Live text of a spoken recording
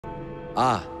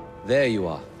Ah, there you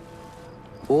are.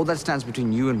 All that stands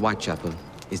between you and Whitechapel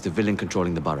is the villain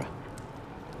controlling the borough.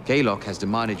 Kaylock has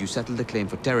demanded you settle the claim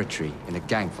for territory in a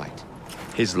gang fight.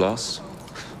 His loss?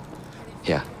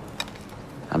 Yeah.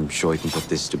 I'm sure he can put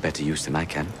this to better use than I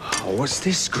can. Oh, what's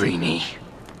this, Greenie?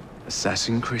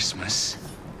 Assassin Christmas?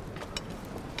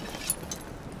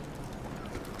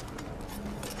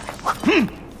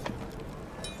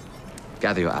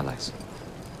 Gather your allies.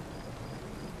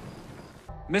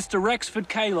 Mr. Rexford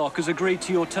Kaylock has agreed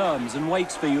to your terms and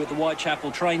waits for you at the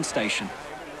Whitechapel train station.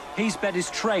 He's bet his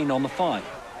train on the fight.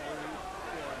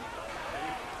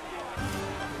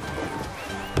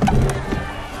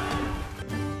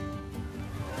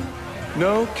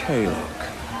 No Kaylock.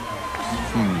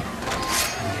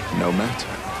 No matter.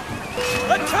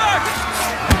 Attack!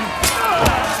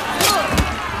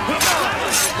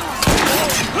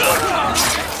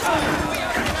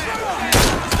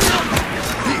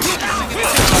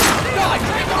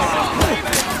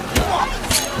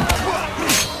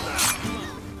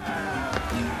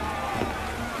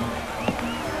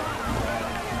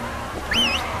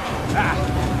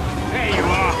 There you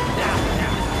are.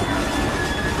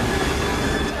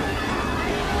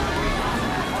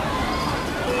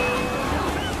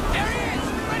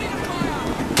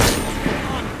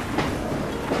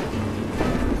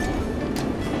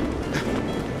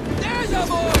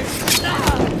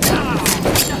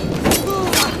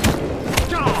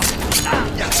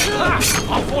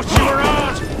 I thought you were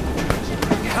hard!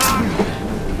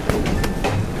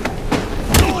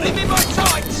 Lord, him in my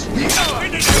sights! Kill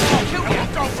you!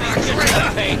 Go for a great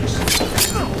things!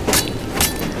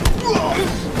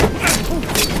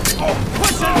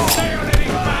 Push and stay on any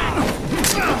back!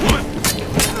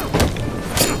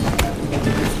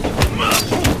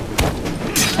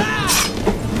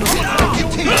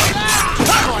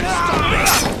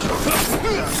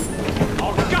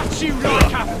 I'll gut you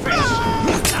like a fish!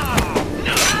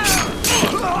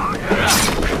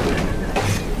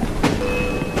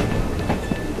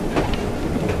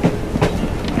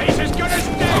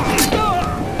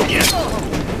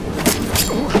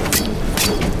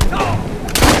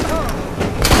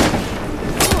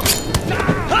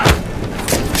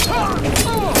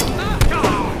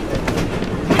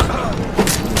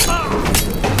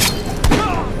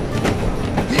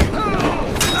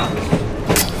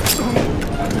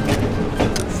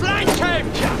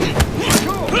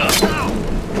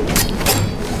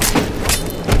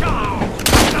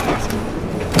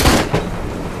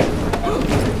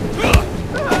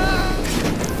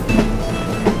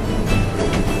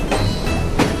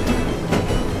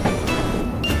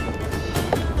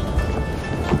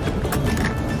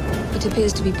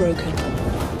 Appears to be broken.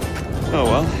 Oh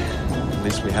well, at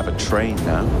least we have a train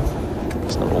now.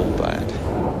 It's not all bad.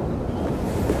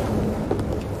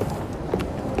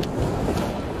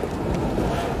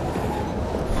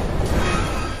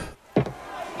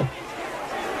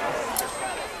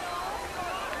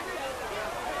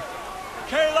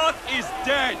 Kaylock is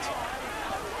dead!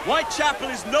 Whitechapel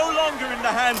is no longer in the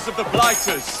hands of the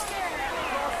Blighters.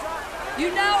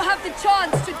 You now have the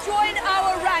chance to join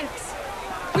our ranks.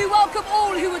 We welcome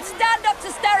all who would stand up to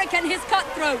Starrick and his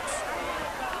cutthroats.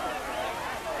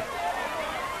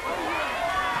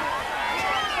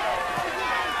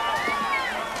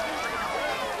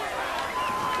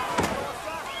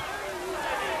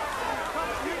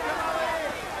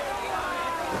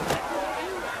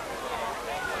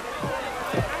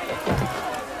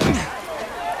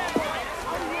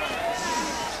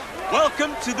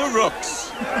 Welcome to the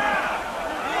Rooks.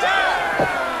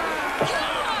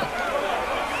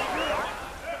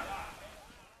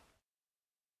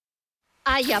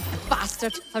 Ah, you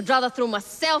bastard! I'd rather throw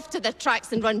myself to the tracks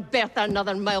than run Bertha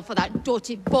another mile for that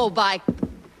doty ball-bag.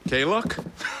 Kaylock?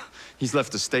 He's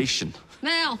left the station.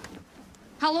 Well,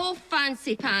 hello,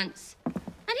 fancy pants. And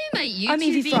who might you I'm two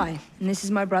Evie be? Fry, and this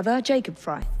is my brother, Jacob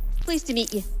Fry. Pleased to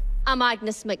meet you. I'm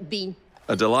Agnes McBean.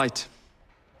 A delight.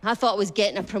 I thought I was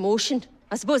getting a promotion.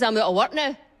 I suppose I'm out of work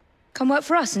now. Come work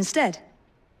for us instead.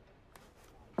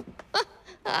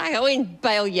 I won't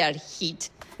bile your heat.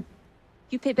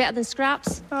 You pay better than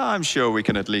scraps? I'm sure we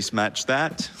can at least match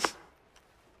that.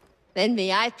 Then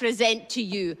may I present to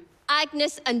you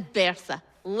Agnes and Bertha,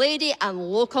 lady and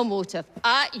locomotive,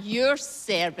 at your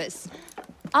service.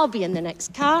 I'll be in the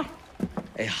next car.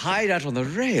 A hideout on the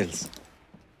rails.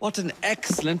 What an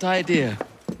excellent idea.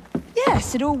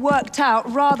 Yes, it all worked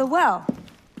out rather well.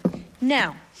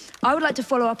 Now, I would like to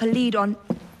follow up a lead on...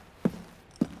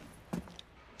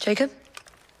 Jacob?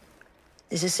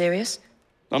 Is this serious?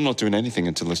 I'm not doing anything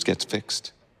until this gets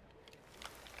fixed.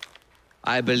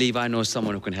 I believe I know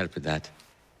someone who can help with that.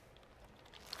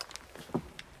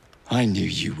 I knew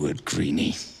you would,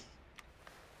 Greenie.